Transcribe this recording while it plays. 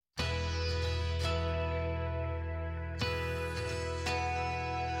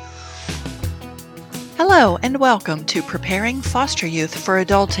Hello, and welcome to Preparing Foster Youth for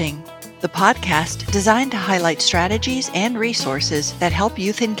Adulting, the podcast designed to highlight strategies and resources that help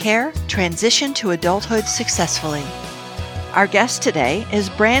youth in care transition to adulthood successfully. Our guest today is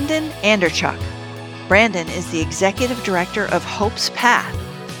Brandon Anderchuk. Brandon is the Executive Director of Hope's Path,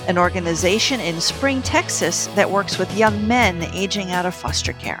 an organization in Spring, Texas that works with young men aging out of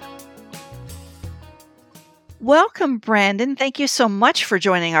foster care. Welcome, Brandon. Thank you so much for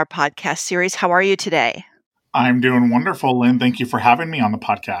joining our podcast series. How are you today? I'm doing wonderful, Lynn. Thank you for having me on the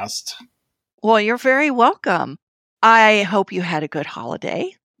podcast. Well, you're very welcome. I hope you had a good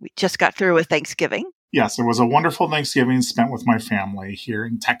holiday. We just got through with Thanksgiving. Yes, it was a wonderful Thanksgiving spent with my family here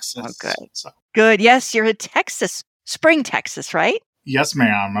in Texas. Oh, good. Good. Yes, you're in Texas, Spring, Texas, right? Yes,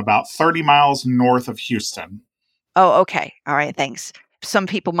 ma'am. About 30 miles north of Houston. Oh, okay. All right. Thanks. Some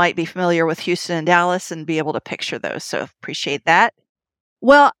people might be familiar with Houston and Dallas and be able to picture those, so appreciate that.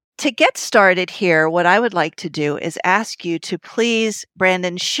 Well, to get started here, what I would like to do is ask you to please,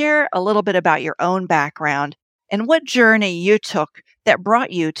 Brandon, share a little bit about your own background and what journey you took that brought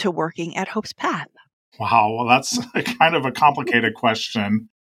you to working at Hope's Path. Wow, well, that's kind of a complicated question.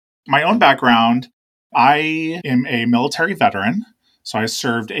 My own background, I am a military veteran, so I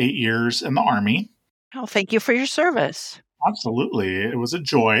served 8 years in the Army. Oh, thank you for your service. Absolutely. It was a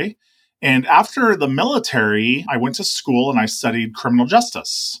joy. And after the military, I went to school and I studied criminal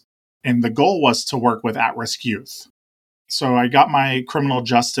justice. And the goal was to work with at-risk youth. So I got my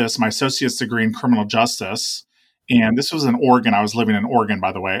associate's degree in criminal justice. And this was in Oregon. I was living in Oregon,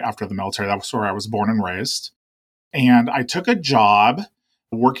 by the way, after the military. That was where I was born and raised. And I took a job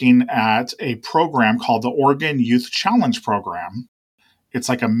working at a program called the Oregon Youth Challenge Program. It's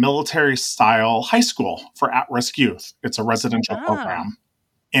like a military-style high school for at-risk youth. It's a residential program.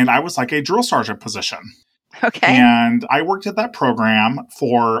 And I was like a drill sergeant position. Okay. And I worked at that program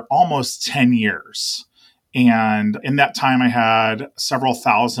for almost 10 years. And in that time, I had several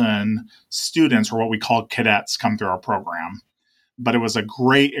thousand students, or what we call cadets, come through our program. But it was a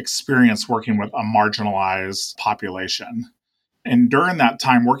great experience working with a marginalized population. And during that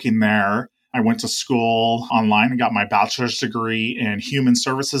time working there, I went to school online and got my bachelor's degree in human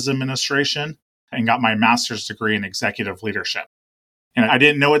services administration and got my master's degree in executive leadership. And I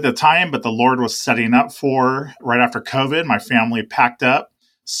didn't know at the time, but the Lord was setting up for right after COVID. My family packed up,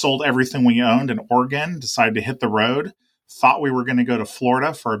 sold everything we owned in Oregon, decided to hit the road, thought we were going to go to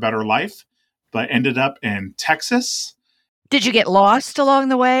Florida for a better life, but ended up in Texas. Did you get lost along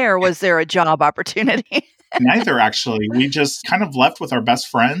the way, or was there a job opportunity? Neither, actually. We just kind of left with our best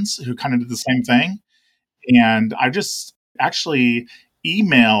friends who kind of did the same thing. And I just actually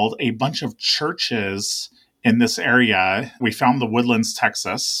emailed a bunch of churches in this area. We found the Woodlands,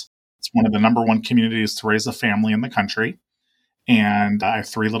 Texas. It's one of the number one communities to raise a family in the country. And I have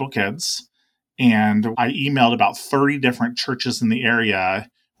 3 little kids. And I emailed about 30 different churches in the area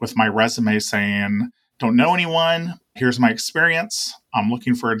with my resume saying, don't know anyone. Here's my experience. I'm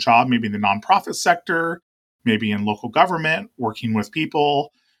looking for a job, maybe in the nonprofit sector, maybe in local government, working with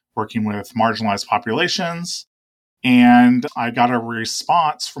people, working with marginalized populations. And I got a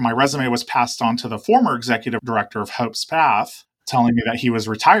response from my resume was passed on to the former executive director of Hope's Path, telling me that he was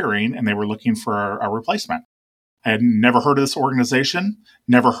retiring and they were looking for a replacement. I had never heard of this organization,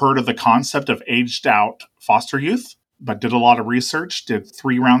 never heard of the concept of aged out foster youth, but did a lot of research, did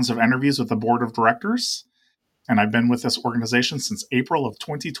 3 rounds of interviews with the board of directors. And I've been with this organization since April of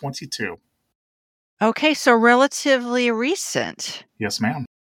 2022. Okay, so relatively recent. Yes, ma'am.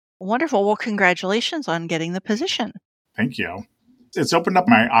 Wonderful. Well, congratulations on getting the position. Thank you. It's opened up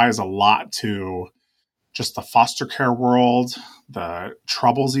my eyes a lot to just the foster care world, the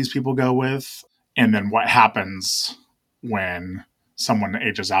troubles these people go with, and then what happens when someone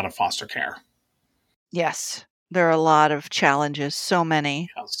ages out of foster care. Yes, there are a lot of challenges, so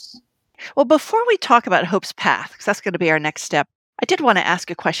many. Yes. Well, before we talk about Hope's Path, because that's going to be our next step, I did want to ask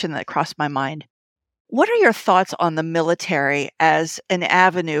a question that crossed my mind. What are your thoughts on the military as an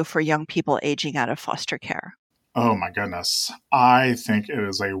avenue for young people aging out of foster care? Oh, my goodness. I think it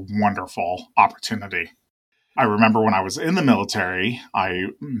is a wonderful opportunity. I remember when I was in the military, I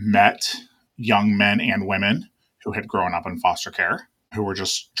met young men and women who had grown up in foster care, who were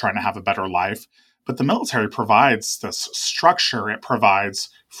just trying to have a better life. But the military provides this structure. It provides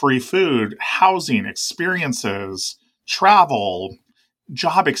free food, housing, experiences, travel,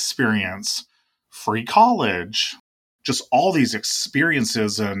 job experience, free college, just all these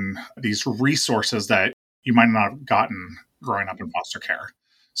experiences and these resources that you might not have gotten growing up in foster care.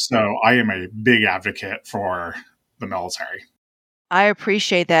 So I am a big advocate for the military. I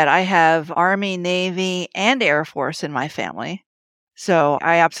appreciate that. I have Army, Navy, and Air Force in my family. So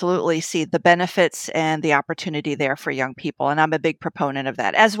I absolutely see the benefits and the opportunity there for young people. And I'm a big proponent of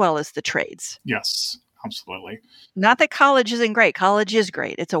that, as well as the trades. Yes, absolutely. Not that college isn't great. College is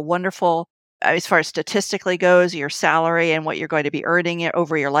great. It's a wonderful, as far as statistically goes, your salary and what you're going to be earning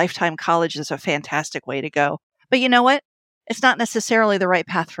over your lifetime. College is a fantastic way to go. But you know what? It's not necessarily the right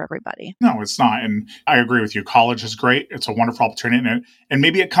path for everybody. No, it's not. And I agree with you. College is great. It's a wonderful opportunity. And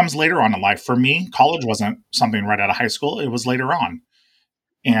maybe it comes later on in life. For me, college wasn't something right out of high school. It was later on.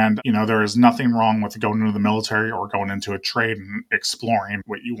 And, there is nothing wrong with going into the military or going into a trade and exploring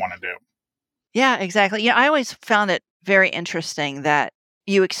what you want to do. Yeah, exactly. Yeah, I always found it very interesting that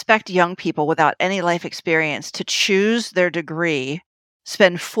you expect young people without any life experience to choose their degree,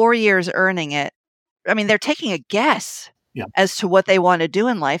 spend 4 years earning it. I mean, they're taking a guess Yeah. as to what they want to do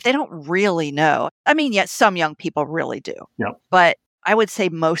in life. They don't really know. I mean, yet some young people really do. Yep. But I would say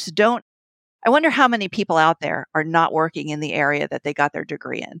most don't. I wonder how many people out there are not working in the area that they got their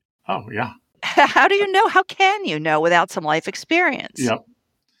degree in. Oh, yeah. How do you know? How can you know without some life experience? Yep.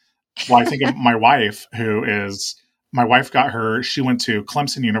 Well, I think of my wife, she went to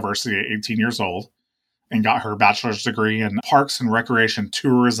Clemson University at 18 years old and got her bachelor's degree in parks and recreation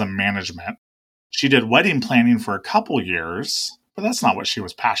tourism management. She did wedding planning for a couple years, but that's not what she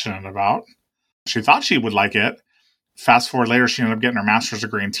was passionate about. She thought she would like it. Fast forward later, she ended up getting her master's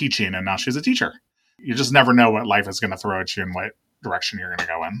degree in teaching, and now she's a teacher. You just never know what life is going to throw at you and what direction you're going to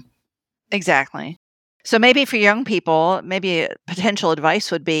go in. Exactly. So maybe for young people, maybe potential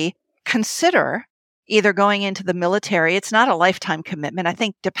advice would be consider either going into the military. It's not a lifetime commitment. I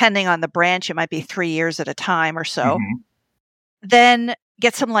think depending on the branch, it might be 3 years at a time or so. Mm-hmm. Then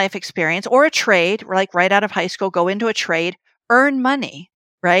get some life experience or a trade, like right out of high school, go into a trade, earn money,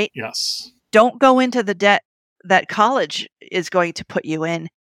 right? Yes. Don't go into the debt that college is going to put you in.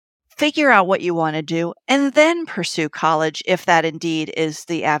 Figure out what you want to do and then pursue college if that indeed is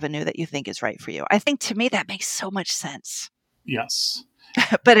the avenue that you think is right for you. I think to me that makes so much sense. Yes.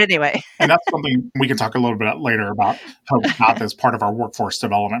 But anyway. And that's something we can talk a little bit later about Hope's Path as part of our workforce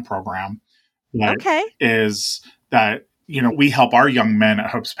development program. Okay. Is that, we help our young men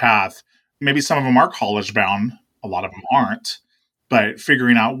at Hope's Path. Maybe some of them are college bound. A lot of them aren't. But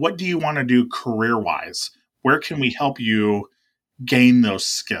figuring out, what do you want to do career-wise? Where can we help you gain those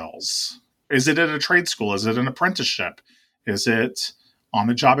skills? Is it at a trade school? Is it an apprenticeship? Is it on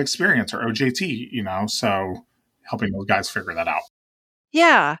the job experience or OJT? So helping those guys figure that out.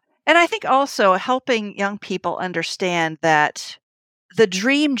 Yeah. And I think also helping young people understand that the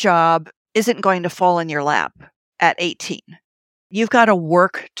dream job isn't going to fall in your lap at 18. You've got to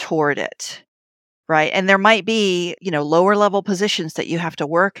work toward it, right? And there might be, lower level positions that you have to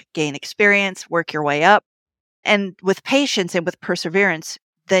work, gain experience, work your way up. And with patience and with perseverance,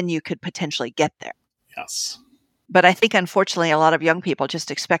 then you could potentially get there. Yes. But I think, unfortunately, a lot of young people just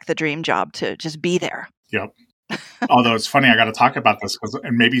expect the dream job to just be there. Yep. Although it's funny, I got to talk about this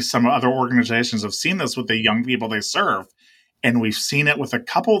and maybe some other organizations have seen this with the young people they serve. And we've seen it with a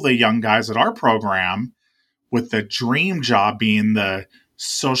couple of the young guys at our program, with the dream job being the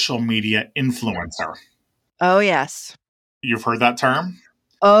social media influencer. Oh, yes. You've heard that term?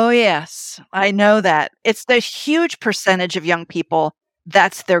 Oh, yes. I know that. It's the huge percentage of young people.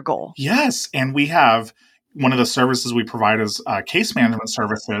 That's their goal. Yes. And we have one of the services we provide is case management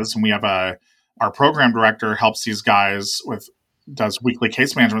services. And we have our program director helps these guys does weekly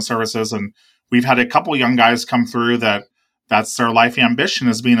case management services. And we've had a couple young guys come through that's their life ambition,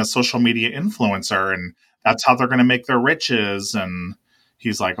 is being a social media influencer. And that's how they're going to make their riches. And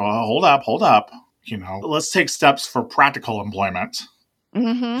he's like, oh, hold up. Let's take steps for practical employment.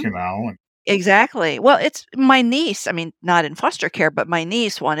 Mm-hmm. Exactly. Well, it's my niece. I mean, not in foster care, but my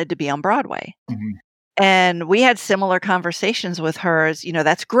niece wanted to be on Broadway. Mm-hmm. And we had similar conversations with her as,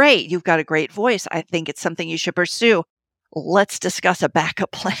 that's great. You've got a great voice. I think it's something you should pursue. Let's discuss a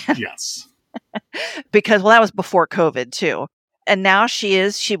backup plan. Yes. Because, that was before COVID too. And now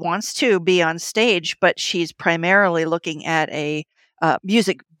she wants to be on stage, but she's primarily looking at a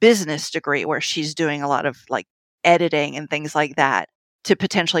music business degree where she's doing a lot of like editing and things like that to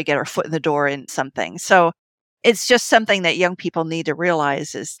potentially get her foot in the door in something. So it's just something that young people need to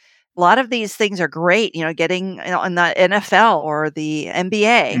realize is a lot of these things are great, getting in the NFL or the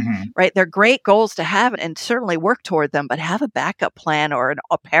NBA, Mm-hmm. right? They're great goals to have and certainly work toward them, but have a backup plan or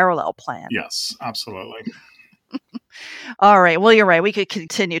a parallel plan. Yes, absolutely. All right. Well, you're right. We could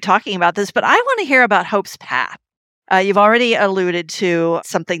continue talking about this, but I want to hear about Hope's Path. You've already alluded to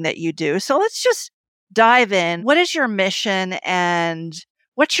something that you do. So let's just dive in. What is your mission and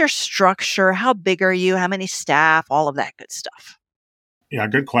what's your structure? How big are you? How many staff? All of that good stuff. Yeah,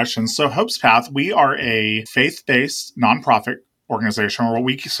 good question. So Hope's Path, we are a faith-based nonprofit organization, or what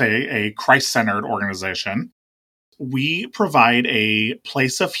we say a Christ-centered organization. We provide a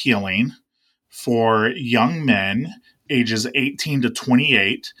place of healing for young men ages 18 to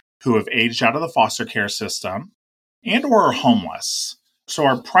 28 who have aged out of the foster care system and or are homeless. So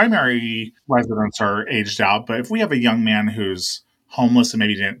our primary residents are aged out, but if we have a young man who's homeless and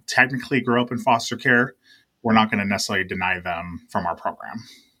maybe didn't technically grow up in foster care, we're not going to necessarily deny them from our program.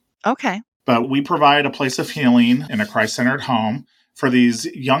 Okay. But we provide a place of healing in a Christ-centered home for these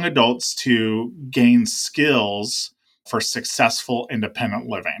young adults to gain skills for successful independent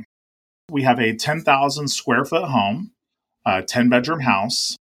living. We have a 10,000 square foot home, a 10-bedroom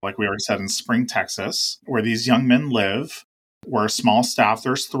house, like we already said, in Spring, Texas, where these young men live. We're a small staff.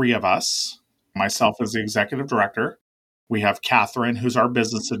 There's 3 of us. Myself as the executive director. We have Catherine, who's our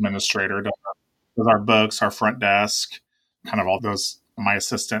business administrator, does our books, our front desk, kind of all those, my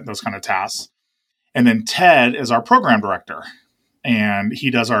assistant, those kind of tasks. And then Ted is our program director, and he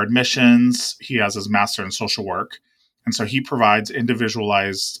does our admissions. He has his master in social work. And so he provides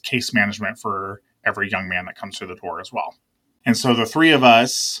individualized case management for every young man that comes through the door as well. And so the 3 of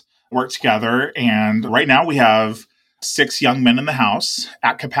us work together. And right now we have 6 young men in the house.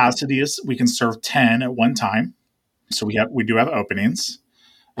 At capacity, we can serve 10 at one time. So we do have openings.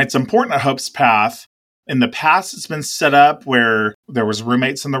 It's important at Hope's Path. In the past, it's been set up where there was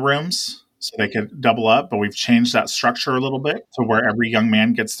roommates in the rooms so they could double up, but we've changed that structure a little bit to where every young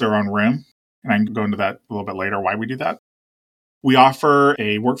man gets their own room. And I can go into that a little bit later, why we do that. We offer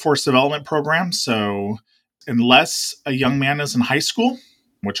a workforce development program. So unless a young man is in high school,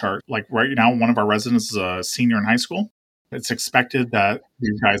 which are like right now, one of our residents is a senior in high school, it's expected that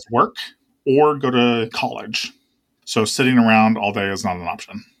these guys work or go to college. So sitting around all day is not an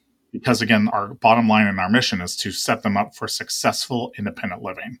option. Because again, our bottom line and our mission is to set them up for successful independent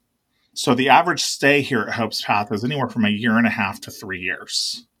living. So the average stay here at Hope's Path is anywhere from 1.5 to 3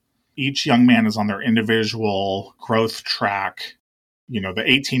 years. Each young man is on their individual growth track. The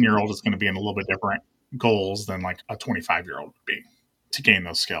 18-year-old is going to be in a little bit different goals than like a 25-year-old would be to gain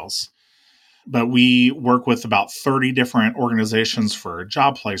those skills. But we work with about 30 different organizations for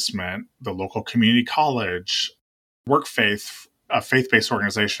job placement, the local community college, WorkFaith, a faith-based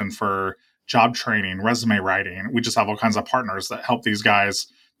organization for job training, resume writing. We just have all kinds of partners that help these guys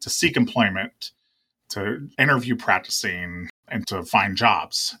to seek employment, to interview practicing, and to find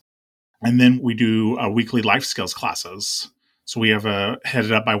jobs. And then we do weekly life skills classes. So we have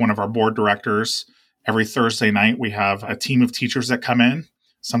headed up by one of our board directors. Every Thursday night, we have a team of teachers that come in,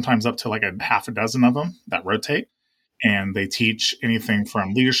 sometimes up to like a half a dozen of them that rotate. And they teach anything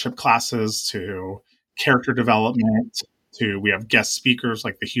from leadership classes to character development to we have guest speakers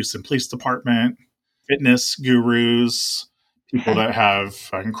like the Houston Police Department, fitness gurus, people that have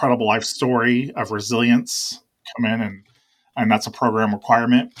an incredible life story of resilience come in, and that's a program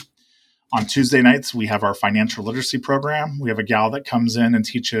requirement. On Tuesday nights, we have our financial literacy program. We have a gal that comes in and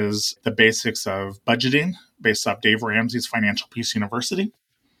teaches the basics of budgeting based off Dave Ramsey's Financial Peace University.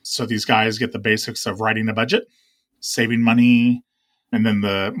 So these guys get the basics of writing a budget, saving money, and then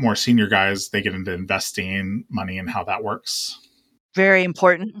the more senior guys, they get into investing money and how that works. Very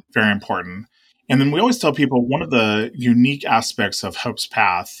important. Very important. And then we always tell people one of the unique aspects of Hope's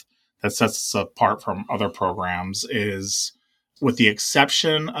Path that sets us apart from other programs is, with the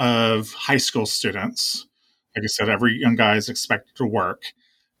exception of high school students, like I said, every young guy is expected to work.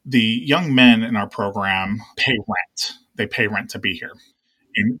 The young men in our program pay rent. They pay rent to be here.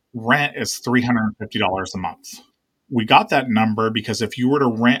 And rent is $350 a month. We got that number because if you were to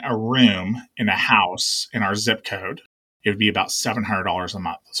rent a room in a house in our zip code, it would be about $700 a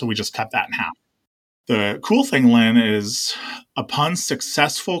month. So we just cut that in half. The cool thing, Lynn, is upon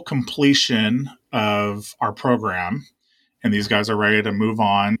successful completion of our program, and these guys are ready to move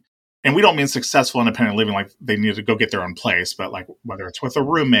on, and we don't mean successful independent living like they need to go get their own place, but like whether it's with a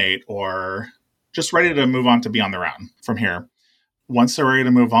roommate or just ready to move on to be on their own from here. Once they're ready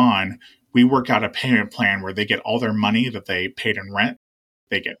to move on, we work out a payment plan where they get all their money that they paid in rent,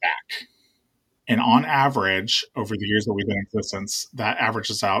 they get back. And on average, over the years that we've been in existence, that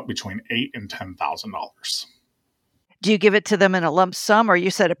averages out between $8,000 and $10,000. Do you give it to them in a lump sum, or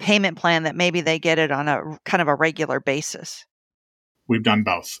you set a payment plan that maybe they get it on a kind of a regular basis? We've done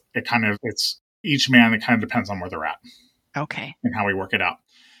both. It's each man, it kind of depends on where they're at. Okay. And how we work it out.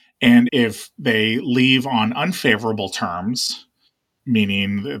 And if they leave on unfavorable terms,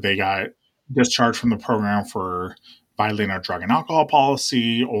 meaning they got discharged from the program for violating our drug and alcohol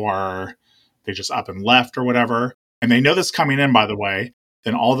policy, or they just up and left or whatever, and they know this coming in, by the way,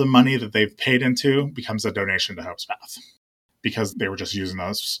 then all the money that they've paid into becomes a donation to Hope's Path because they were just using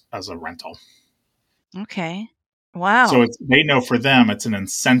us as a rental. Okay. Wow. They know for them it's an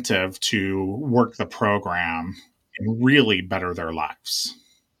incentive to work the program and really better their lives.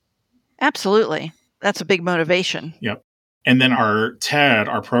 Absolutely. That's a big motivation. Yep. And then our Ted,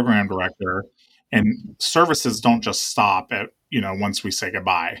 our program director, and services don't just stop at, once we say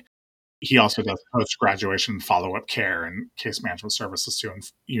goodbye. He also does post-graduation follow-up care and case management services too. And,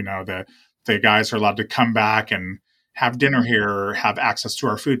 the guys are allowed to come back and have dinner here or have access to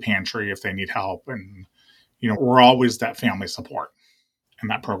our food pantry if they need help. And, we're always that family support and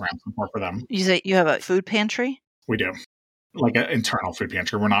that program support for them. You say you have a food pantry? We do. Like an internal food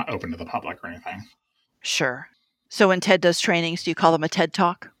pantry. We're not open to the public or anything. Sure. So when Ted does trainings, do you call them a TED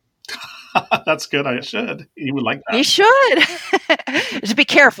Talk? That's good. I should. You would like that. You should. Just be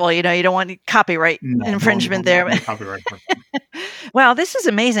careful. You don't want copyright infringement there. Copyright. Wow, this is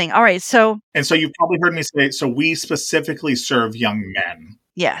amazing. All right. So you've probably heard me say, so we specifically serve young men.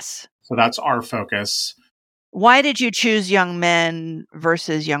 Yes. So that's our focus. Why did you choose young men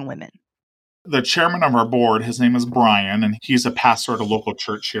versus young women? The chairman of our board, his name is Brian, and he's a pastor at a local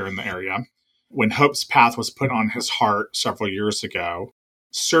church here in the area. When Hope's Path was put on his heart several years ago,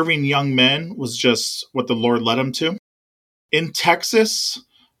 serving young men was just what the Lord led him to. In Texas,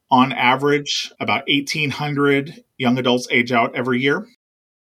 on average, about 1,800 young adults age out every year.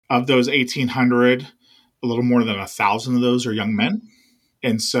 Of those 1,800, a little more than 1,000 of those are young men.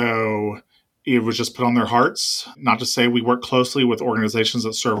 And so it was just put on their hearts, not to say we work closely with organizations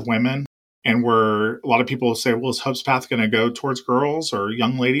that serve women. And a lot of people say, well, is Hope's Path going to go towards girls or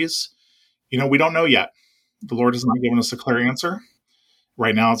young ladies? We don't know yet. The Lord has not given us a clear answer.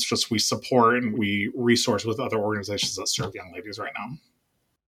 Right now, it's just we support and we resource with other organizations that serve young ladies right now.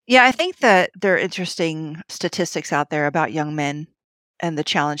 Yeah, I think that there are interesting statistics out there about young men and the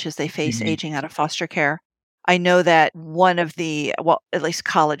challenges they face aging out of foster care. I know that one of at least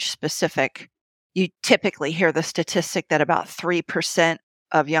college specific, you typically hear the statistic that about 3%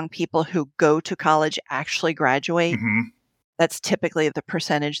 of young people who go to college actually graduate. That's typically the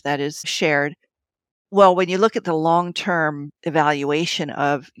percentage that is shared. Well, when you look at the long-term evaluation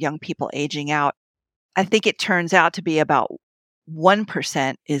of young people aging out, I think it turns out to be about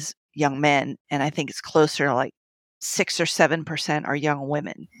 1% is young men, and I think it's closer to like 6 or 7% are young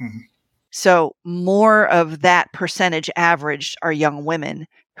women. So more of that percentage averaged are young women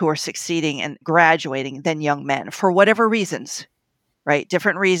who are succeeding and graduating than young men for whatever reasons, right?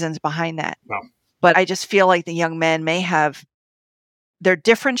 Different reasons behind that. Wow. But I just feel like the young men may have their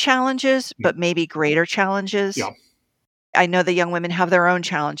different challenges, but maybe greater challenges. Yeah. I know the young women have their own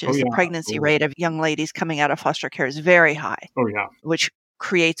challenges. The pregnancy rate of young ladies coming out of foster care is very high. Which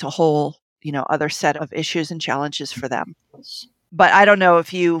creates a whole, other set of issues and challenges for them. Yes. But I don't know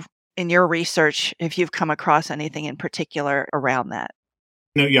if in your research, if you've come across anything in particular around that.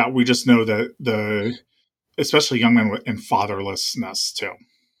 No, yeah, we just know that especially young men in fatherlessness too.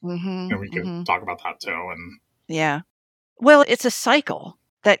 And we could talk about that too. And yeah. Well, it's a cycle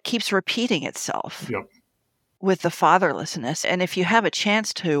that keeps repeating itself. Yep. With the fatherlessness. And if you have a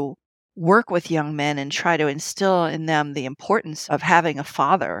chance to work with young men and try to instill in them the importance of having a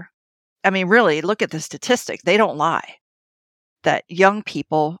father, I mean, really, look at the statistics. They don't lie. That young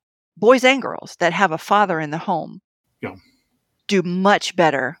people, boys and girls, that have a father in the home do much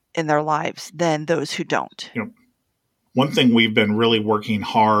better in their lives than those who don't. Yep. One thing we've been really working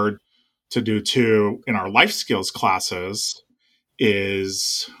hard to do too in our life skills classes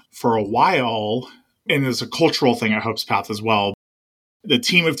is for a while, and it's a cultural thing at Hope's Path as well, the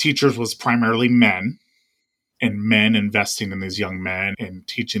team of teachers was primarily men, and men investing in these young men and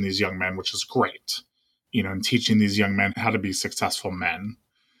teaching these young men, which is great, and teaching these young men how to be successful men.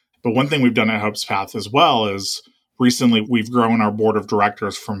 But one thing we've done at Hope's Path as well is recently we've grown our board of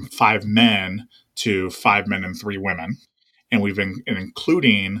directors from 5 men to 5 men and 3 women. And we've been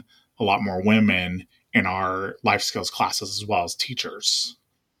including a lot more women in our life skills classes as well as teachers,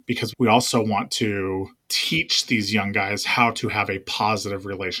 because we also want to teach these young guys how to have a positive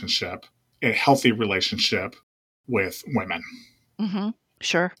relationship, a healthy relationship with women.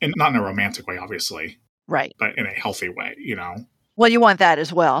 Sure. And not in a romantic way, obviously. Right. But in a healthy way, Well, you want that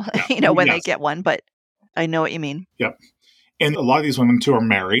as well, Yeah. when they get one, but I know what you mean. Yep. And a lot of these women too are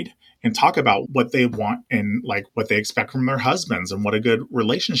married and talk about what they want and like what they expect from their husbands and what a good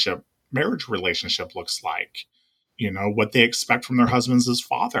marriage relationship looks like, what they expect from their husbands as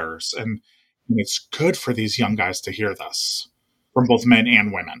fathers. And it's good for these young guys to hear this from both men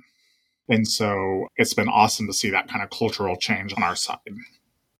and women. And so it's been awesome to see that kind of cultural change on our side.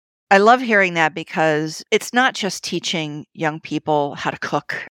 I love hearing that because it's not just teaching young people how to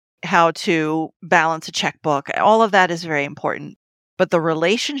cook, how to balance a checkbook. All of that is very important. But the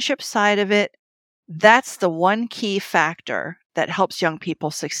relationship side of it, That's the one key factor that helps young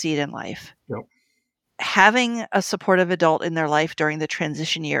people succeed in life. Yep. Having a supportive adult in their life during the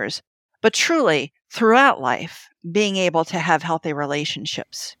transition years, but truly throughout life, being able to have healthy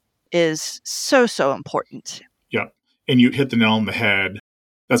relationships is so, so important. Yep. And you hit the nail on the head.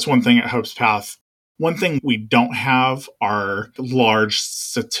 That's one thing at Hope's Path. One thing we don't have are large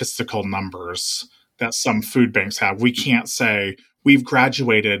statistical numbers that some food banks have. We can't say we've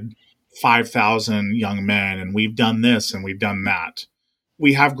graduated 5,000 young men and we've done this and we've done that.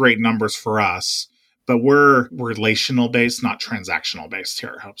 We have great numbers for us, but we're relational based, not transactional based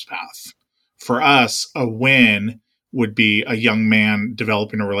here at Hope's Path. For us, a win would be a young man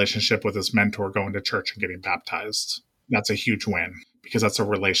developing a relationship with his mentor, going to church and getting baptized. That's a huge win because that's a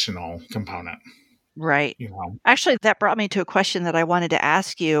relational component. Right. You know? Actually, that brought me to a question that I wanted to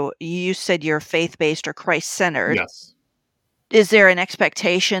ask you. You said you're faith-based or Christ-centered. Yes. Is there an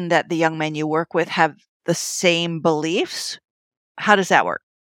expectation that the young men you work with have the same beliefs? How does that work?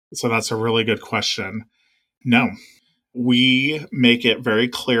 So that's a really good question. No. We make it very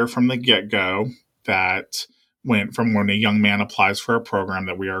clear from the get-go that when a young man applies for a program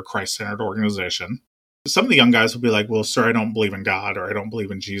that we are a Christ-centered organization. Some of the young guys will be like, well, sir, I don't believe in God, or I don't believe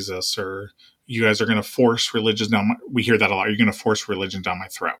in Jesus, or you guys are going to force religion down we hear that a lot. You're going to force religion down my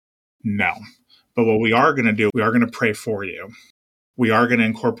throat. No. But what we are going to do, we are going to pray for you. We are going to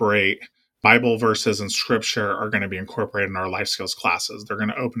incorporate Bible verses and scripture are going to be incorporated in our life skills classes. They're going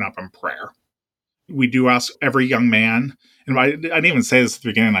to open up in prayer. We do ask every young man, and I didn't even say this at the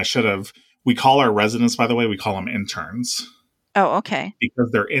beginning, I should have. We call our residents, by the way, we call them interns. Oh, okay.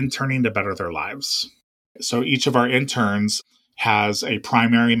 Because they're interning to better their lives. So each of our interns has a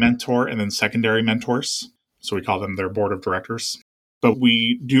primary mentor and then secondary mentors. So we call them their board of directors. But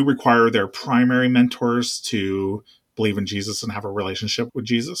we do require their primary mentors to believe in Jesus and have a relationship with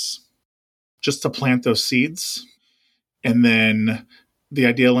Jesus, just to plant those seeds. And then the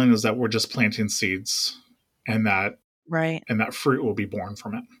idea, Lynn, is that we're just planting seeds and that fruit will be born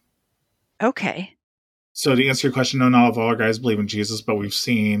from it. Okay. So to answer your question, no, not all our guys believe in Jesus, but we've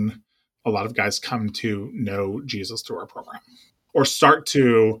seen a lot of guys come to know Jesus through our program or start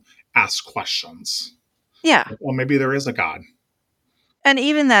to ask questions. Yeah. Like, well, maybe there is a God. And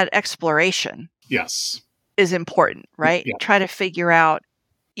even that exploration. Yes. Is important, right? Yeah. Try to figure out,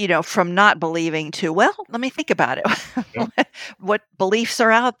 from not believing to, well, let me think about it. Yeah. What beliefs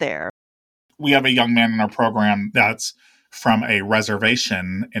are out there? We have a young man in our program that's from a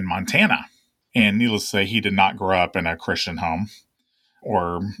reservation in Montana. And needless to say, he did not grow up in a Christian home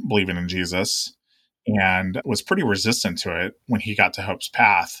or believing in Jesus and was pretty resistant to it when he got to Hope's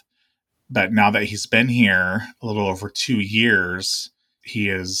Path. But now that he's been here a little over 2 years, he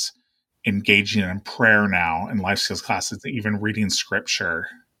is engaging in prayer now in life skills classes, even reading scripture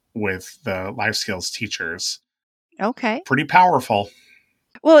with the life skills teachers. Okay. Pretty powerful.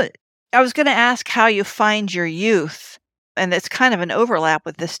 Well, I was going to ask how you find your youth. And it's kind of an overlap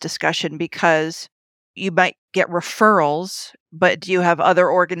with this discussion because you might get referrals, but do you have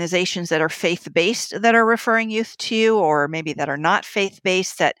other organizations that are faith-based that are referring youth to you, or maybe that are not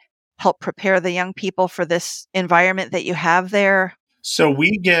faith-based that help prepare the young people for this environment that you have there? So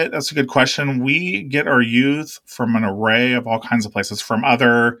that's a good question. We get our youth from an array of all kinds of places, from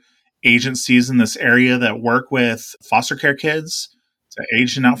other agencies in this area that work with foster care kids to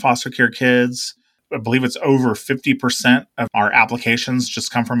aging out foster care kids. I believe it's over 50% of our applications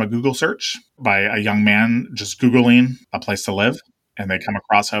just come from a Google search by a young man just Googling a place to live, and they come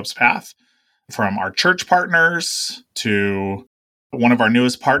across Hope's Path. From our church partners to one of our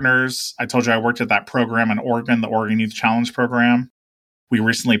newest partners. I told you I worked at that program in Oregon, the Oregon Youth Challenge program. We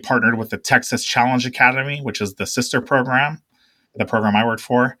recently partnered with the Texas Challenge Academy, which is the sister program, the program I worked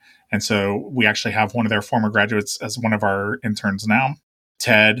for. And so we actually have one of their former graduates as one of our interns now.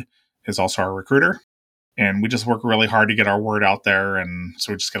 Ted is also our recruiter. And we just work really hard to get our word out there. And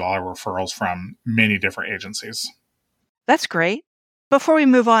so we just get a lot of referrals from many different agencies. That's great. Before we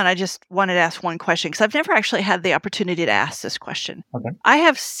move on, I just wanted to ask one question because I've never actually had the opportunity to ask this question. Okay. I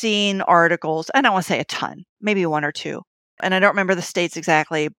have seen articles, I don't want to say a ton, maybe one or two, and I don't remember the states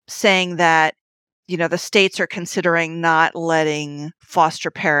exactly, saying that, the states are considering not letting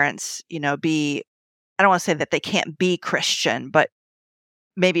foster parents, be, I don't want to say that they can't be Christian, but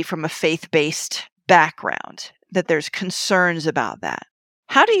maybe from a faith-based background, that there's concerns about that.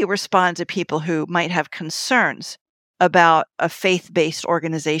 How do you respond to people who might have concerns about a faith-based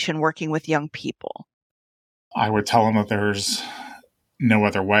organization working with young people? I would tell them that there's no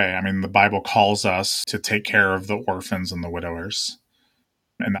other way. I mean, the Bible calls us to take care of the orphans and the widowers.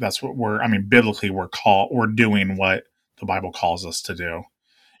 And that's what biblically we're doing what the Bible calls us to do.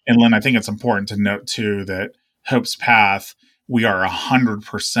 And Lynn, I think it's important to note too that Hope's Path, we are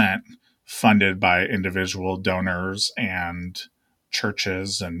 100% funded by individual donors and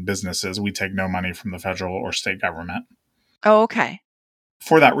churches and businesses. We take no money from the federal or state government. Oh, okay.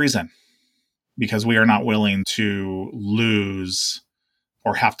 For that reason, because we are not willing to lose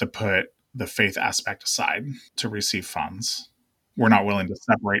or have to put the faith aspect aside to receive funds. We're not willing to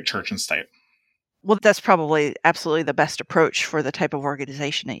separate church and state. Well, that's probably absolutely the best approach for the type of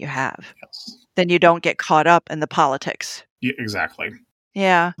organization that you have. Yes. Then you don't get caught up in the politics. Yeah, exactly.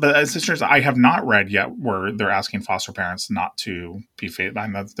 Yeah. But as sisters, I have not read yet where they're asking foster parents not to be faith.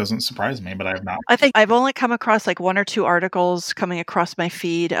 That doesn't surprise me, but I have not. I think I've only come across like one or two articles coming across my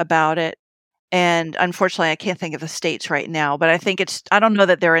feed about it. And unfortunately, I can't think of the states right now, but I think I don't know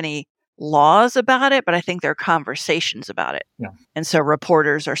that there are any laws about it, but I think there are conversations about it. Yeah. And so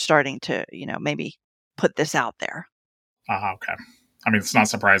reporters are starting to, maybe put this out there. Okay. I mean, it's not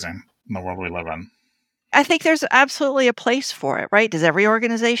surprising in the world we live in. I think there's absolutely a place for it, right? Does every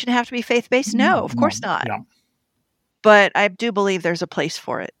organization have to be faith-based? No, of course not. Yeah. But I do believe there's a place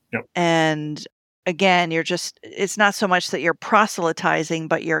for it. Yep. And again, it's not so much that you're proselytizing,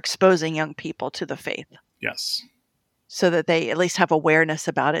 but you're exposing young people to the faith. Yes. So that they at least have awareness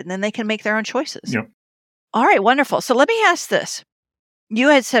about it, and then they can make their own choices. Yep. All right, wonderful. So let me ask this. You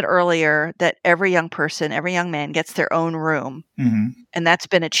had said earlier that every young person, every young man gets their own room. Mm-hmm. And that's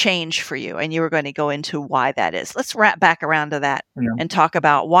been a change for you. And you were going to go into why that is. Let's wrap back around to that and talk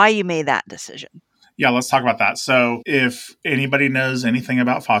about why you made that decision. Yeah, let's talk about that. So if anybody knows anything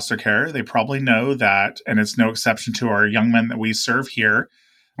about foster care, they probably know that, and it's no exception to our young men that we serve here,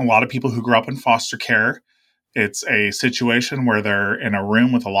 a lot of people who grew up in foster care, it's a situation where they're in a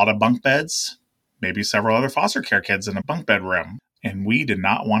room with a lot of bunk beds, maybe several other foster care kids in a bunk bed room. And we did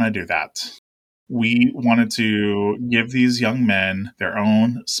not want to do that. We wanted to give these young men their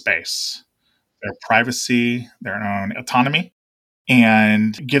own space, their privacy, their own autonomy,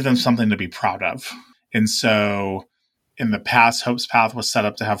 and give them something to be proud of. And so in the past, Hope's Path was set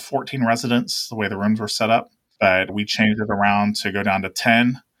up to have 14 residents, the way the rooms were set up. But we changed it around to go down to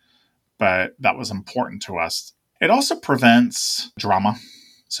 10. But that was important to us. It also prevents drama,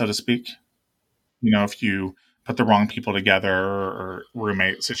 so to speak. If you put the wrong people together or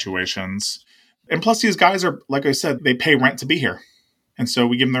roommate situations. And plus, these guys are, like I said, they pay rent to be here. And so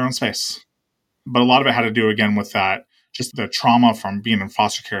we give them their own space. But a lot of it had to do, again, with that, just the trauma from being in a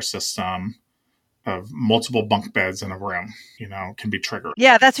foster care system of multiple bunk beds in a room, can be triggered.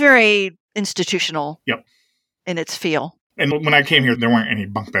 Yeah, that's very institutional. Yep. In its feel. And when I came here, there weren't any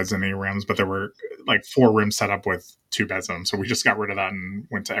bunk beds in any rooms, but there were like 4 rooms set up with 2 beds in them. So we just got rid of that and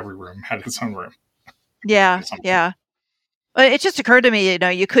went to every room, had its own room. Yeah, yeah. It just occurred to me,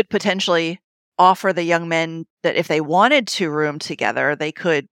 you could potentially offer the young men that if they wanted to room together, they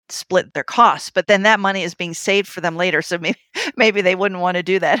could split their costs. But then that money is being saved for them later. So maybe they wouldn't want to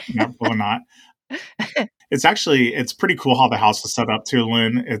do that. No, probably not. It's pretty cool how the house is set up too,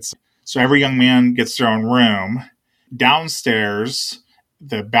 Lynn. So every young man gets their own room. Downstairs,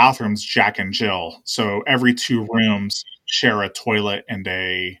 the bathroom's Jack and Jill. So every 2 rooms share a toilet and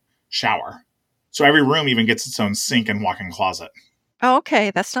a shower. So every room even gets its own sink and walk-in closet. Oh,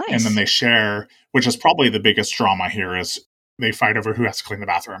 okay. That's nice. And then they share, which is probably the biggest drama here, is they fight over who has to clean the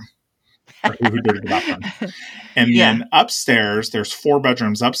bathroom. Or who dirtied the bathroom. And then upstairs, there's 4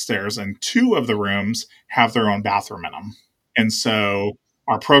 bedrooms upstairs, and 2 of the rooms have their own bathroom in them. And so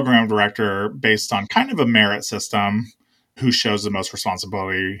our program director, based on kind of a merit system, who shows the most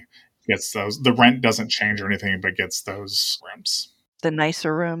responsibility gets those. The rent doesn't change or anything, but gets those rooms. The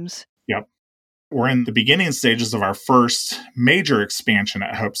nicer rooms. Yep. We're in the beginning stages of our first major expansion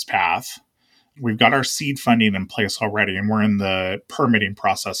at Hope's Path. We've got our seed funding in place already, and we're in the permitting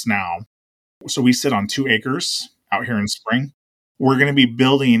process now. So we sit on 2 acres out here in Spring. We're going to be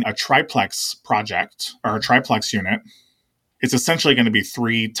building a triplex project, or a triplex unit. It's essentially going to be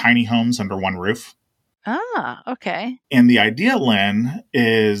 3 tiny homes under one roof. Ah, okay. And the idea, Lynn,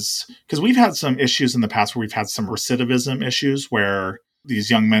 is because we've had some issues in the past where we've had some recidivism issues where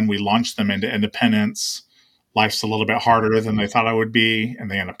these young men, we launched them into independence. Life's a little bit harder than they thought it would be, and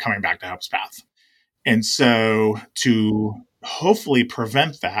they end up coming back to Hope's Path. And so to hopefully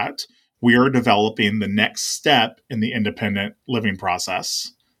prevent that, we are developing the next step in the independent living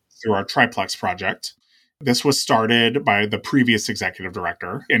process through our triplex project. This was started by the previous executive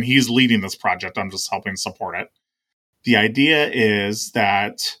director, and he's leading this project. I'm just helping support it. The idea is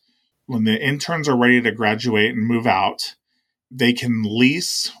that when the interns are ready to graduate and move out, they can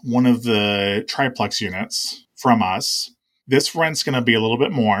lease one of the triplex units from us. This rent's going to be a little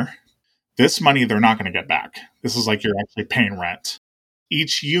bit more. This money they're not going to get back. This is like you're actually paying rent.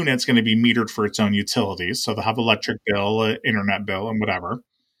 Each unit's going to be metered for its own utilities. So they'll have electric bill, internet bill, and whatever.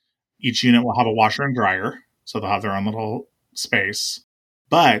 Each unit will have a washer and dryer. So they'll have their own little space.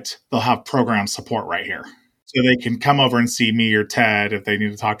 But they'll have program support right here. So they can come over and see me or Ted if they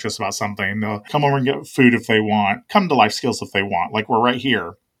need to talk to us about something. They'll come over and get food if they want. Come to Life Skills if they want. Like, we're right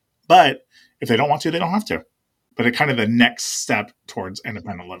here. But if they don't want to, they don't have to. But it's kind of the next step towards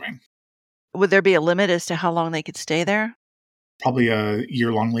independent living. Would there be a limit as to how long they could stay there? Probably a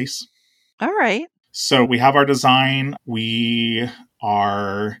year-long lease. All right. So we have our design. We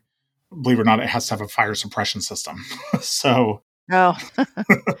are, believe it or not, it has to have a fire suppression system. So Oh,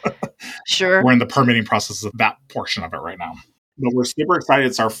 sure. we're in the permitting process of that portion of it right now. But we're super excited.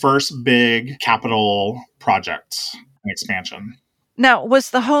 It's our first big capital project and expansion. Now, was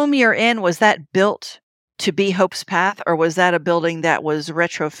the home you're in, was that built to be Hope's Path, or was that a building that was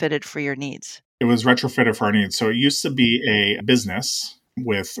retrofitted for your needs? It was retrofitted for our needs. So it used to be a business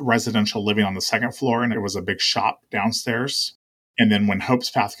with residential living on the second floor, and it was a big shop downstairs. And then when Hope's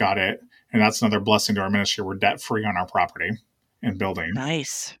Path got it, and that's another blessing to our ministry, we're debt-free on our property and building.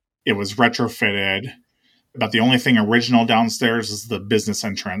 Nice. It was retrofitted. About the only thing original downstairs is the business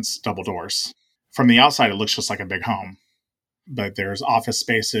entrance, double doors. From the outside, it looks just like a big home. But there's office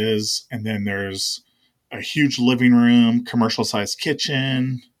spaces, and then there's a huge living room, commercial-sized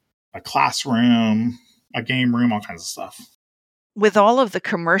kitchen, a classroom, a game room, all kinds of stuff. With all of the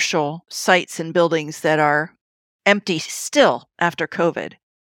commercial sites and buildings that are empty still after COVID,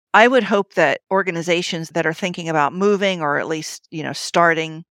 I would hope that organizations that are thinking about moving, or at least,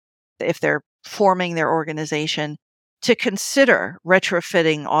 starting, if they're forming their organization, to consider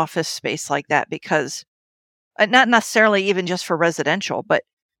retrofitting office space like that, because not necessarily even just for residential, but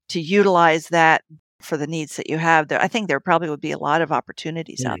to utilize that for the needs that you have there. I think there probably would be a lot of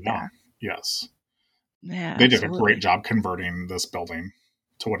opportunities out there. Yes. Yeah, They did absolutely. a great job converting this building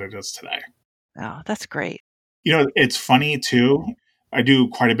to what it is today. Oh, that's great. It's funny too. I do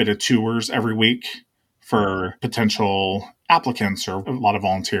quite a bit of tours every week for potential applicants or a lot of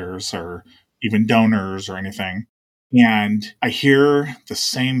volunteers or even donors or anything. And I hear the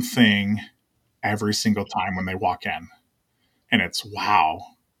same thing every single time when they walk in. And it's, wow,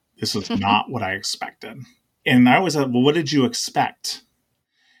 this is not what I expected. And I always said, well, what did you expect?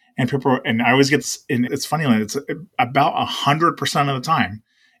 And I always get, and it's funny, it's about 100% of the time,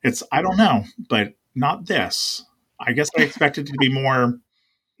 it's, I don't know, but not this. I guess I expected it to be more,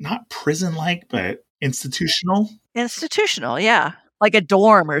 not prison-like, but institutional. Institutional, yeah. Like a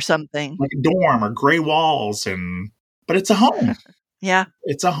dorm or something. Like a dorm or gray walls, but it's a home. Yeah.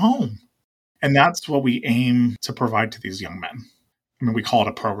 It's a home. And that's what we aim to provide to these young men. I mean, we call it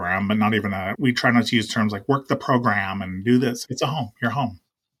a program, but not even we try not to use terms like work the program and do this. It's a home. You're home.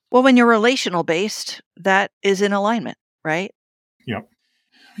 Well, when you're relational based, that is in alignment, right? Yep.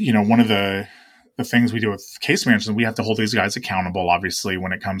 One of the things we do with case management, we have to hold these guys accountable, obviously,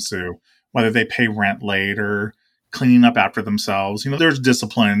 when it comes to whether they pay rent late or cleaning up after themselves. There's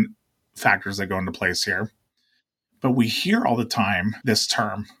discipline factors that go into place here. But we hear all the time this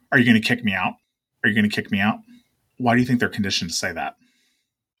term, are you going to kick me out? Are you going to kick me out? Why do you think they're conditioned to say that?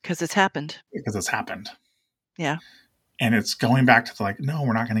 Because it's happened. Because it's happened. Yeah. And it's going back to no,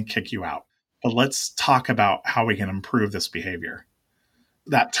 we're not going to kick you out. But let's talk about how we can improve this behavior.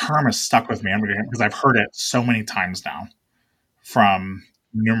 That term has stuck with me because I've heard it so many times now from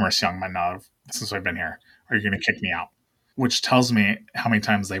numerous young men now since I've been here. Are you going to kick me out? Which tells me how many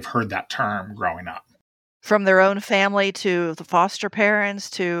times they've heard that term growing up. From their own family to the foster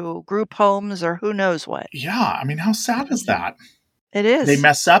parents to group homes or who knows what. Yeah. I mean, how sad is that? It is. They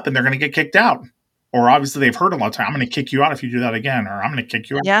mess up and they're going to get kicked out. Or obviously they've heard a lot of time, I'm going to kick you out if you do that again, or I'm going to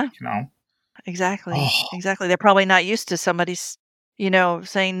kick you out. Yeah. Exactly. Oh. Exactly. They're probably not used to somebody,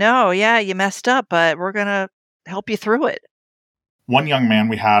 saying, no, yeah, you messed up, but we're going to help you through it. One young man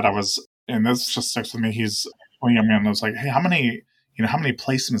we had, and this just sticks with me. He's one young man that was like, hey, how many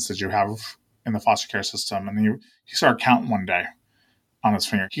placements did you have in the foster care system? And he started counting one day on his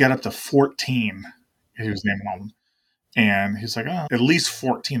finger. He got up to 14. He was naming all of them. And he's like, at least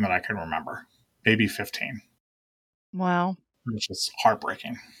 14 that I can remember. Maybe 15. Wow. Which is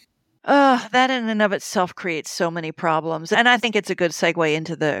heartbreaking. That in and of itself creates so many problems. And I think it's a good segue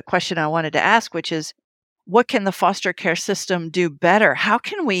into the question I wanted to ask, which is, what can the foster care system do better? How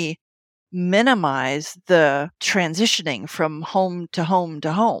can we minimize the transitioning from home to home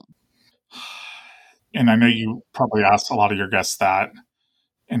to home? And I know you probably asked a lot of your guests that,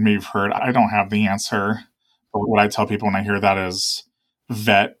 and maybe you've heard, I don't have the answer. But what I tell people when I hear that is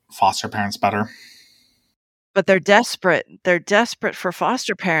vet foster parents better. But they're desperate. They're desperate for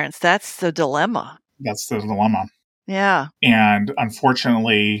foster parents. That's the dilemma. That's the dilemma. Yeah. And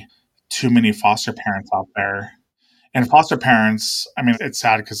unfortunately, too many foster parents out there. And foster parents, I mean, it's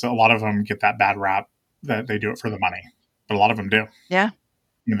sad because a lot of them get that bad rap that they do it for the money, but a lot of them do. I Yeah.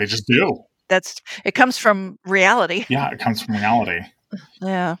 mean, they just do. It comes from reality. Yeah, it comes from reality.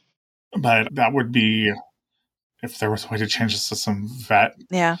 Yeah. But that would be, if there was a way to change the system, vet.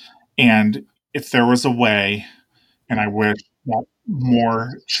 Yeah. And if there was a way, and I wish that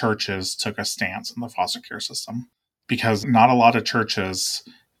more churches took a stance in the foster care system, because not a lot of churches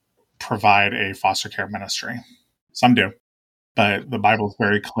provide a foster care ministry. Some do. But the Bible is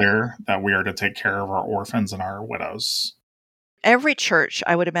very clear that we are to take care of our orphans and our widows. Every church,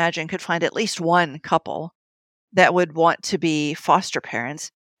 I would imagine, could find at least one couple that would want to be foster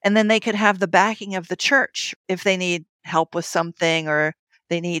parents. And then they could have the backing of the church if they need help with something or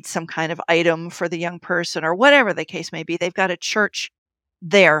they need some kind of item for the young person or whatever the case may be. They've got a church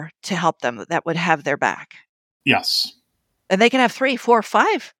there to help them that would have their back. Yes. And they can have 3, 4,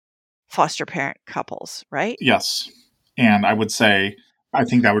 5 foster parent couples, right? Yes. And I would say, I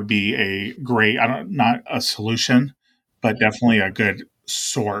think that would be a great, not a solution, but definitely a good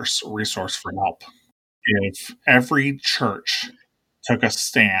resource for help. If every church took a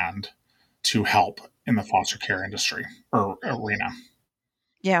stand to help in the foster care industry or arena.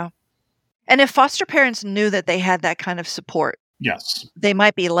 Yeah. And if foster parents knew that they had that kind of support, Yes. they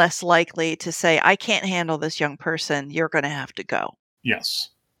might be less likely to say, I can't handle this young person. You're going to have to go. Yes.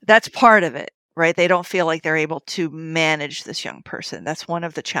 That's part of it, right? They don't feel like they're able to manage this young person. That's one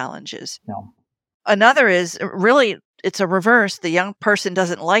of the challenges. Yeah. Another is really, it's a reverse. The young person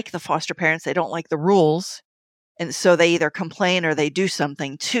doesn't like the foster parents. They don't like the rules. And so they either complain or they do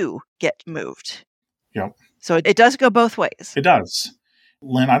something to get moved. Yep. So it does go both ways. It does.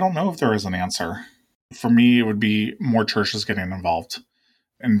 Lynn, I don't know if there is an answer. For me, it would be more churches getting involved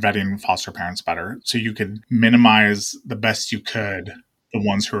and vetting foster parents better so you could minimize the best you could the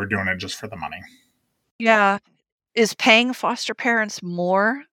ones who are doing it just for the money. Yeah. Is paying foster parents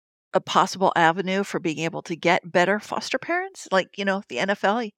more a possible avenue for being able to get better foster parents? Like, the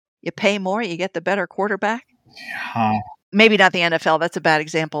NFL, you pay more, you get the better quarterback. Yeah. Maybe not the NFL. That's a bad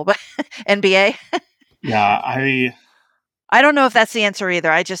example, but NBA. Yeah. I don't know if that's the answer either.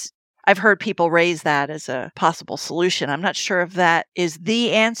 I've heard people raise that as a possible solution. I'm not sure if that is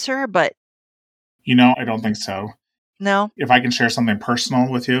the answer, but I don't think so. no. If I can share something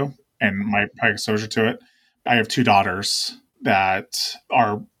personal with you and my exposure to it, I have 2 daughters that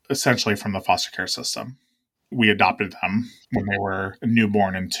are essentially from the foster care system. We adopted them when they were a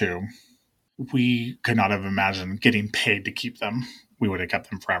newborn and 2. We could not have imagined getting paid to keep them. We would have kept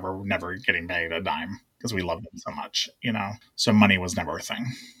them forever, never getting paid a dime because we loved them so much, So money was never a thing.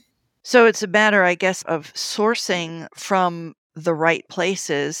 So it's a matter, I guess, of sourcing from the right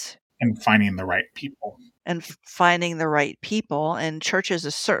places. And finding the right people. And finding the right people. And churches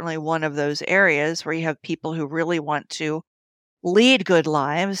is certainly one of those areas where you have people who really want to lead good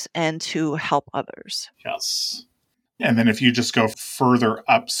lives and to help others. Yes. And then if you just go further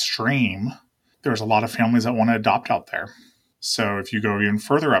upstream, there's a lot of families that want to adopt out there. So if you go even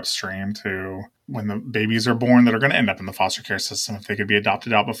further upstream to when the babies are born that are going to end up in the foster care system, if they could be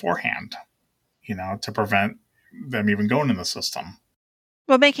adopted out beforehand, to prevent them even going in the system.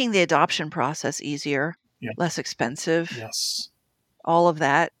 Well, making the adoption process easier, less expensive. Yes. All of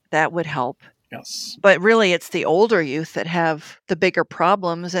that would help. Yes. But really, it's the older youth that have the bigger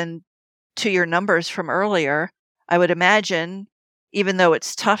problems. And to your numbers from earlier, I would imagine, even though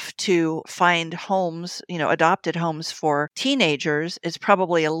it's tough to find homes, adopted homes for teenagers, it's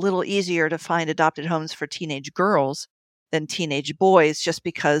probably a little easier to find adopted homes for teenage girls than teenage boys just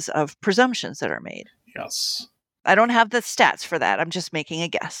because of presumptions that are made. Yes. I don't have the stats for that. I'm just making a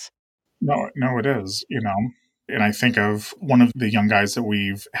guess. No, it is, And I think of one of the young guys that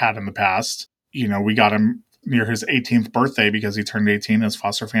we've had in the past. We got him near his 18th birthday because he turned 18. His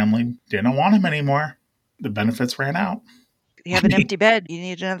foster family didn't want him anymore. The benefits ran out. You have an empty bed. You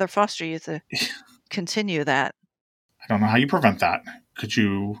need another foster youth to continue that. I don't know how you prevent that. Could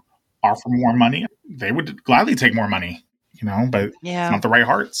you offer more money? They would gladly take more money, but it's not the right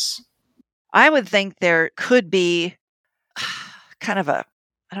hearts. I would think there could be kind of I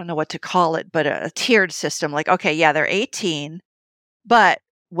don't know what to call it, but a tiered system. Like, okay, yeah, they're 18, but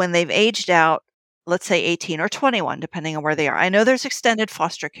when they've aged out, let's say 18 or 21, depending on where they are. I know there's extended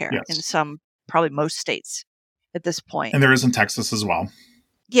foster care in some, probably most states at this point. And there is in Texas as well.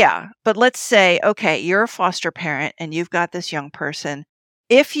 Yeah. But let's say, okay, you're a foster parent and you've got this young person.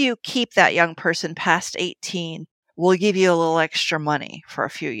 If you keep that young person past 18, we'll give you a little extra money for a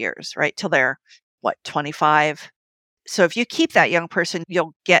few years, right? Till they're, 25? So if you keep that young person,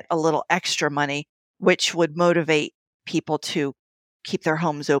 you'll get a little extra money, which would motivate people to keep their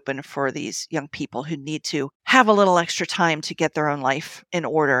homes open for these young people who need to have a little extra time to get their own life in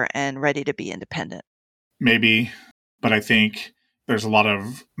order and ready to be independent. Maybe, but I think there's a lot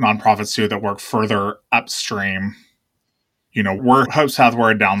of nonprofits too that work further upstream. We're Hope South,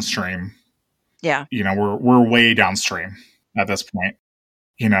 we're downstream. Yeah. We're way downstream at this point.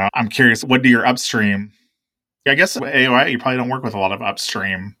 I'm curious, what do your upstream? I guess at AOI, you probably don't work with a lot of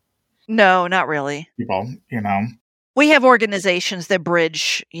upstream No, not really. people, We have organizations that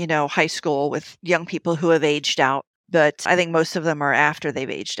bridge, high school with young people who have aged out, but I think most of them are after they've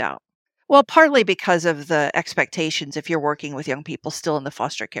aged out. Well, partly because of the expectations if you're working with young people still in the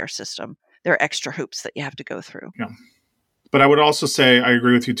foster care system. There are extra hoops that you have to go through. Yeah. But I would also say, I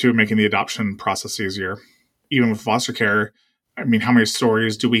agree with you too, making the adoption process easier. Even with foster care, I mean, how many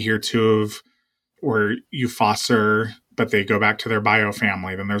stories do we hear too of where you foster, but they go back to their bio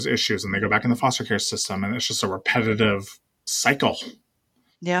family, then there's issues, and they go back in the foster care system, and it's just a repetitive cycle.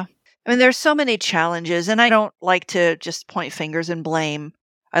 Yeah. I mean, there's so many challenges, and I don't like to just point fingers and blame.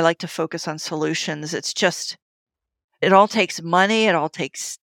 I like to focus on solutions. It's just, it all takes money. It all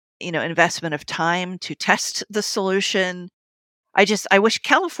takes, investment of time to test the solution. I wish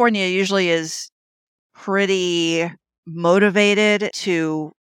California usually is pretty motivated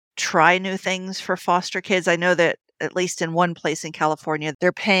to try new things for foster kids. I know that at least in one place in California,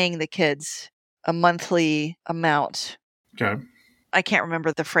 they're paying the kids a monthly amount. Okay. I can't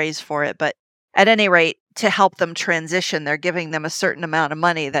remember the phrase for it, but at any rate, to help them transition, they're giving them a certain amount of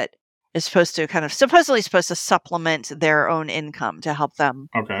money that is supposedly supposed to supplement their own income to help them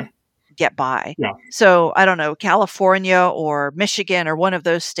get by. Yeah. So I don't know, California or Michigan or one of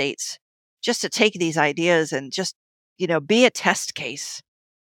those states, just to take these ideas and just, be a test case,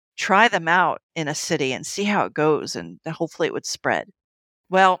 try them out in a city and see how it goes. And hopefully it would spread.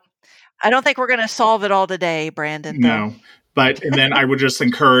 Well, I don't think we're going to solve it all today, Brandon. No, and then I would just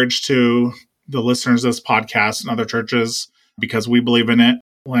encourage to the listeners of this podcast and other churches, because we believe in it,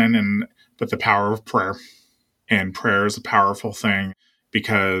 Lynn, but the power of prayer. And prayer is a powerful thing,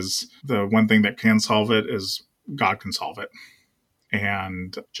 because the one thing that can solve it is God can solve it.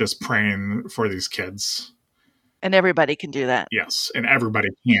 And just praying for these kids. And everybody can do that. Yes, and everybody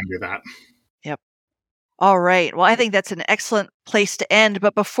can do that. Yep. All right. Well, I think that's an excellent place to end.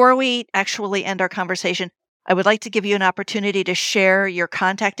 But before we actually end our conversation, I would like to give you an opportunity to share your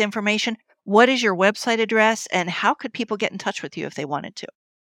contact information. What is your website address, and how could people get in touch with you if they wanted to?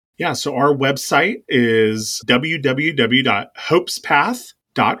 Yeah, so our website is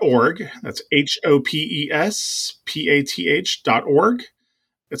www.hopespath.org. That's HOPESPATH.org.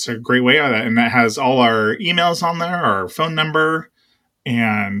 It's a great way, and that has all our emails on there, our phone number,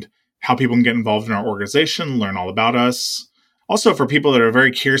 and how people can get involved in our organization, learn all about us. Also, for people that are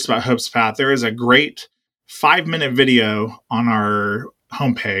very curious about Hope's Path, there is a great 5-minute video on our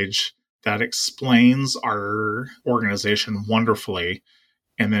homepage that explains our organization wonderfully.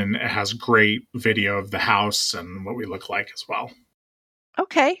 And then it has great video of the house and what we look like as well.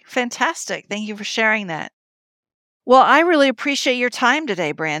 Okay, fantastic. Thank you for sharing that. Well, I really appreciate your time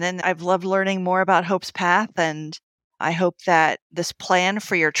today, Brandon. I've loved learning more about Hope's Path, and I hope that this plan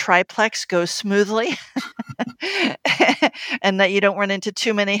for your triplex goes smoothly and that you don't run into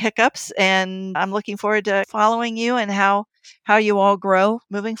too many hiccups. And I'm looking forward to following you and how you all grow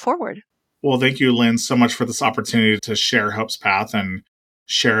moving forward. Well, thank you, Lynn, so much for this opportunity to share Hope's Path and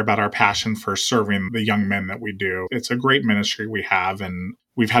share about our passion for serving the young men that we do. It's a great ministry we have, and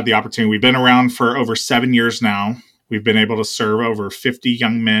we've had the opportunity. We've been around for over 7 years now. We've been able to serve over 50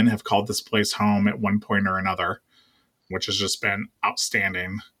 young men, have called this place home at one point or another, which has just been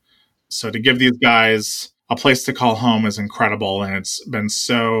outstanding. So to give these guys a place to call home is incredible. And it's been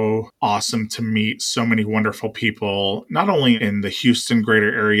so awesome to meet so many wonderful people, not only in the Houston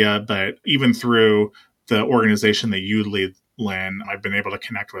greater area, but even through the organization that you lead, Lynn. I've been able to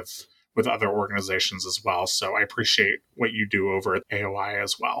connect with other organizations as well. So I appreciate what you do over at AOI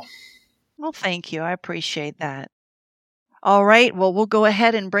as well. Well, thank you. I appreciate that. All right. Well, we'll go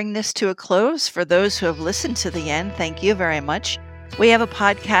ahead and bring this to a close. For those who have listened to the end, thank you very much. We have a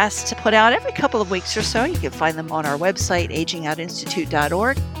podcast to put out every couple of weeks or so. You can find them on our website,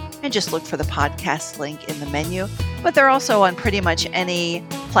 agingoutinstitute.org, and just look for the podcast link in the menu. But they're also on pretty much any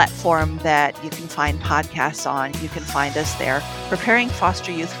platform that you can find podcasts on. You can find us there, Preparing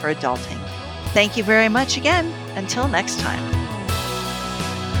Foster Youth for Adulting. Thank you very much again. Until next time.